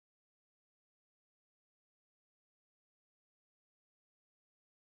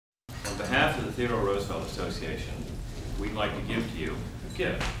behalf of the Theodore Roosevelt Association, we'd like to give to you a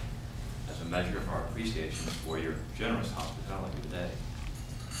gift as a measure of our appreciation for your generous hospitality today.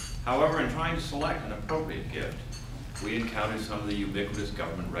 However, in trying to select an appropriate gift, we encountered some of the ubiquitous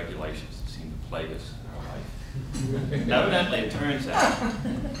government regulations that seem to plague us in our life. Evidently, it turns out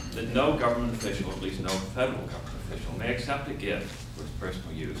that no government official, at least no federal government official, may accept a gift for his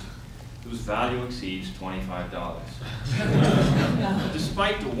personal use whose value exceeds $25.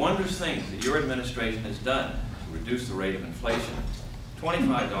 Despite the wondrous things that your administration has done to reduce the rate of inflation,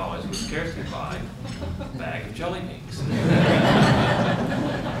 $25 would scarcely buy a bag of jelly beans.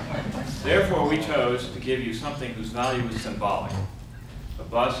 Therefore, we chose to give you something whose value is symbolic, a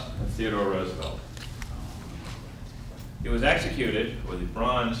bust of Theodore Roosevelt. It was executed, or the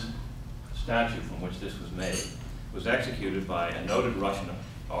bronze statue from which this was made, was executed by a noted Russian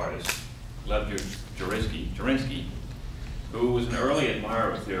artist, Lev Jurinsky, who was an early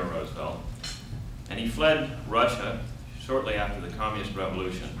admirer of Theodore Roosevelt, and he fled Russia shortly after the Communist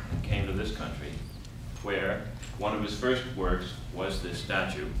Revolution and came to this country, where one of his first works was this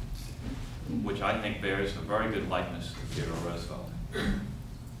statue, which I think bears a very good likeness to Theodore Roosevelt.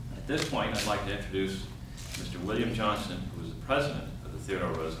 At this point, I'd like to introduce Mr. William Johnston, who is the president of the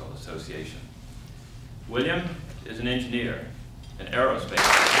Theodore Roosevelt Association. William is an engineer in aerospace.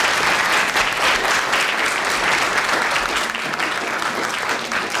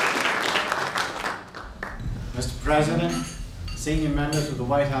 Mr. President, senior members of the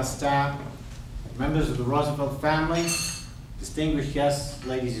White House staff, members of the Roosevelt family, distinguished guests,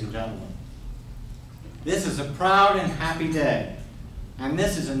 ladies and gentlemen. This is a proud and happy day, and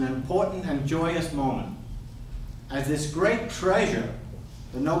this is an important and joyous moment, as this great treasure,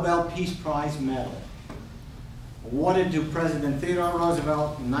 the Nobel Peace Prize medal, awarded to President Theodore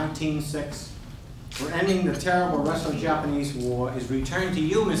Roosevelt in 1906 for ending the terrible Russo-Japanese War, is returned to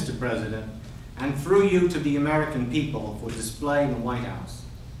you, Mr. President, and through you to the American people for display in the White House.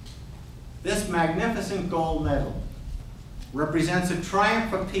 This magnificent gold medal represents a triumph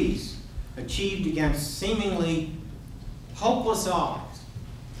for peace achieved against seemingly hopeless odds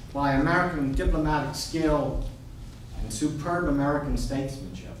by American diplomatic skill and superb American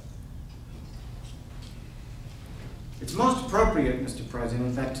statesmanship. It's most appropriate, Mr.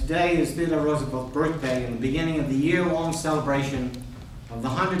 President, that today is Theodore Roosevelt's birthday and the beginning of the year-long celebration of the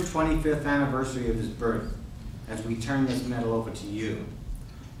 125th anniversary of his birth, as we turn this medal over to you.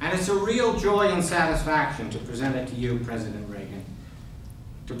 And it's a real joy and satisfaction to present it to you, President Reagan,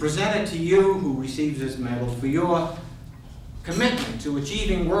 to present it to you who receives this medal for your commitment to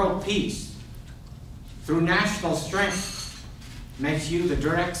achieving world peace through national strength makes you the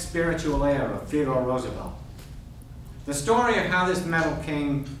direct spiritual heir of Theodore Roosevelt. The story of how this medal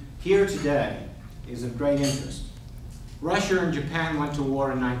came here today is of great interest. Russia and Japan went to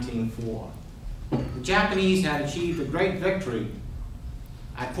war in 1904. The Japanese had achieved a great victory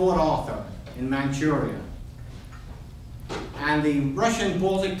at Port Arthur in Manchuria. And the Russian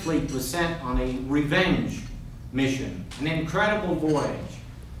Baltic Fleet was sent on a revenge mission, an incredible voyage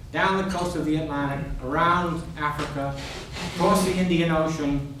down the coast of the Atlantic, around Africa, across the Indian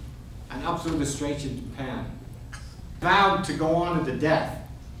Ocean, and up through the Straits of Japan. Vowed to go on to the death.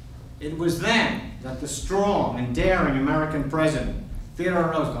 It was then that the strong and daring American president,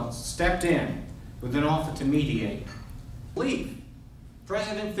 Theodore Roosevelt, stepped in with an offer to mediate.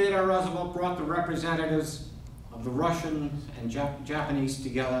 President Theodore Roosevelt brought the representatives of the Russians and Japanese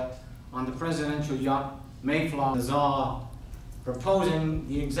together on the presidential yacht Mayflower, the Tsar, proposing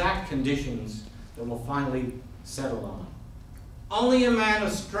the exact conditions that will finally settle on. Only a man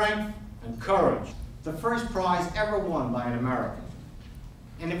of strength and courage, the first prize ever won by an American.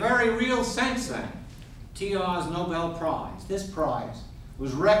 In a very real sense then, TR's Nobel Prize, this prize,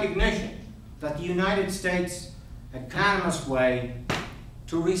 was recognition that the United States had unanimous way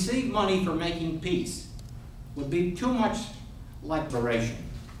to receive money for making peace would be too much like liberation.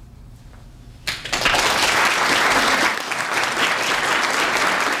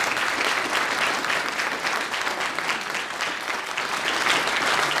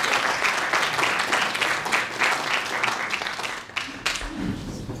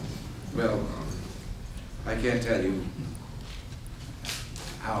 Well, I can't tell you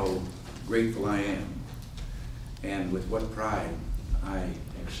how grateful I am and with what pride I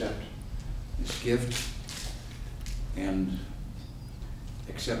accept this gift and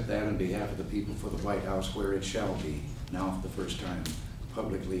accept that on behalf of the people for the White House, where it shall be, now for the first time,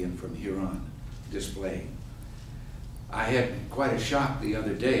 publicly and from here on, displayed. I had quite a shock the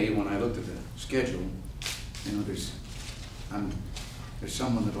other day when I looked at the schedule. You know, there's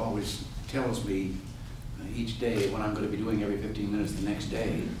someone that always tells me each day what I'm going to be doing every 15 minutes the next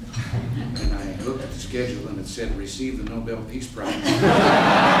day. And I looked at the schedule and it said, receive the Nobel Peace Prize.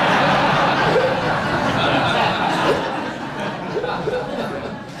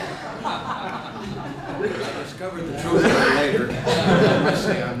 I discovered the truth later. I must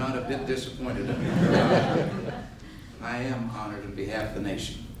say I'm not a bit disappointed. I am honored on behalf of the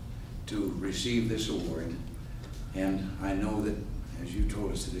nation to receive this award, and I know that, as you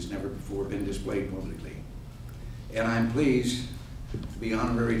told us, it has never before been displayed publicly. And I'm pleased to be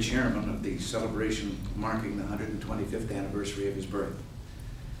honorary chairman of the celebration marking the 125th anniversary of his birth.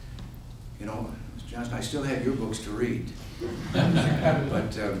 You know, Mr. Johnson, I still have your books to read,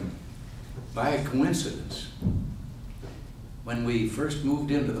 but by coincidence, when we first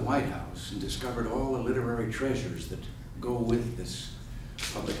moved into the White House and discovered all the literary treasures that go with this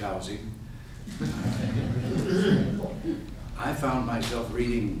public housing, I found myself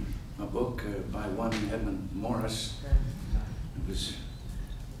reading a book by one Edmund Morris. It was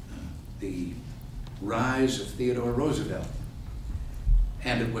The Rise of Theodore Roosevelt.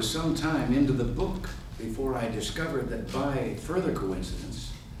 And it was some time into the book before I discovered that by further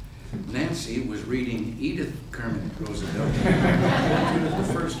coincidence, Nancy was reading Edith Kermit Roosevelt, Portrait of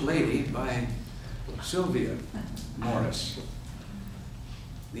the First Lady by Sylvia Morris.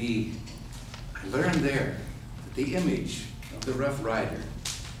 I learned there that the image of the Rough Rider,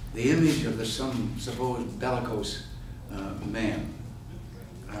 the image of the some supposed bellicose man,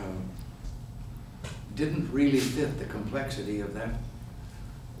 didn't really fit the complexity of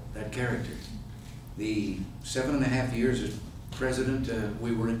that character. The 7.5 years as president,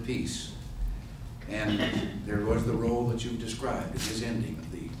 we were at peace. And there was the role that you've described in his ending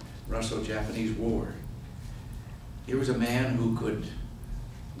of the Russo-Japanese War. Here was a man who could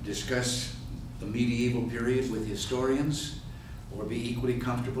discuss the medieval period with historians or be equally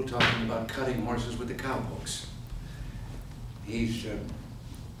comfortable talking about cutting horses with the cowpokes.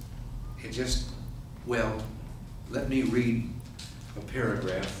 Well, let me read a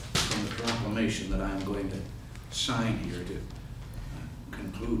paragraph from the proclamation that I'm going to sign here to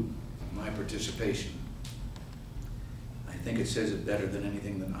conclude my participation. I think it says it better than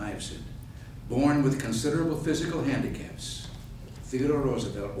anything that I've said. Born with considerable physical handicaps, Theodore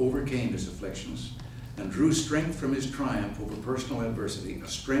Roosevelt overcame his afflictions and drew strength from his triumph over personal adversity, a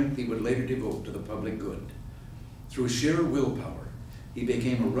strength he would later devote to the public good. Through sheer willpower, he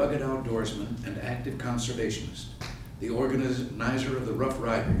became a rugged outdoorsman and active conservationist, the organizer of the Rough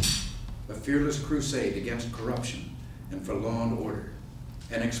Riders, a fearless crusade against corruption and for law and order,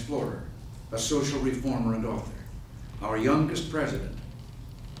 an explorer, a social reformer and author, our youngest president.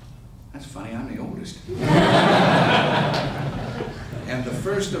 That's funny, I'm the oldest. And the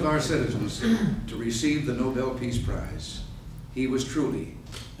first of our citizens to receive the Nobel Peace Prize. He was truly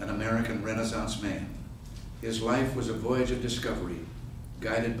an American Renaissance man. His life was a voyage of discovery,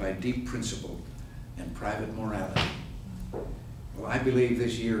 guided by deep principle and private morality. Well, I believe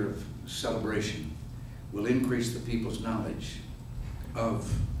this year of celebration will increase the people's knowledge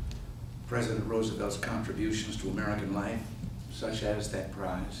of President Roosevelt's contributions to American life, such as that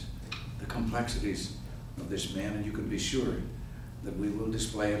prize, the complexities of this man, and you can be sure that we will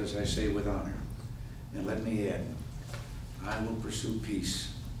display it, as I say, with honor. And let me add, I will pursue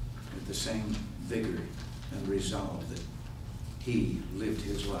peace with the same vigor and resolve that he lived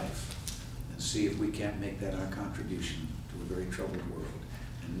his life, and see if we can't make that our contribution to a very troubled world.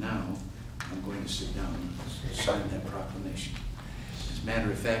 And now, I'm going to sit down and sign that proclamation. As a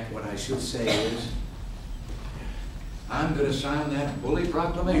matter of fact, what I should say is, I'm going to sign that bully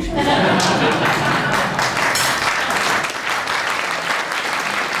proclamation.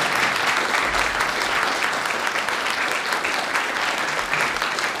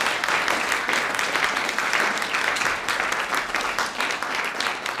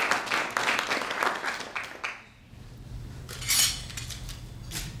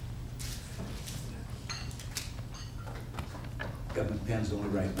 Government pens only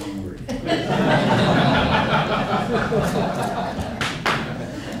write one word.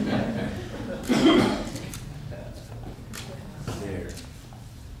 There.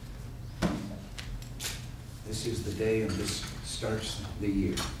 This is the day, and this starts the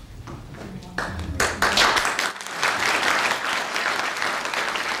year.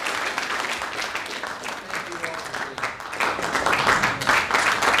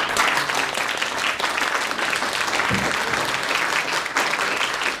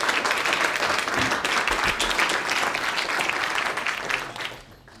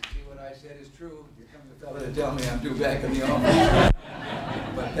 Tell me I'm due back in the office.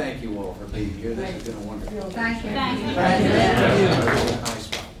 But thank you all for being here. This has been a wonderful. Thank you. High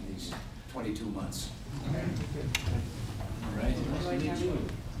spot in these 22 months. All right. Nice to meet you.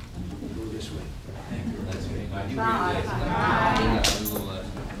 Go this way. Thank you. That's very kind. Bye. We will,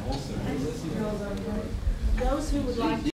 Those who would like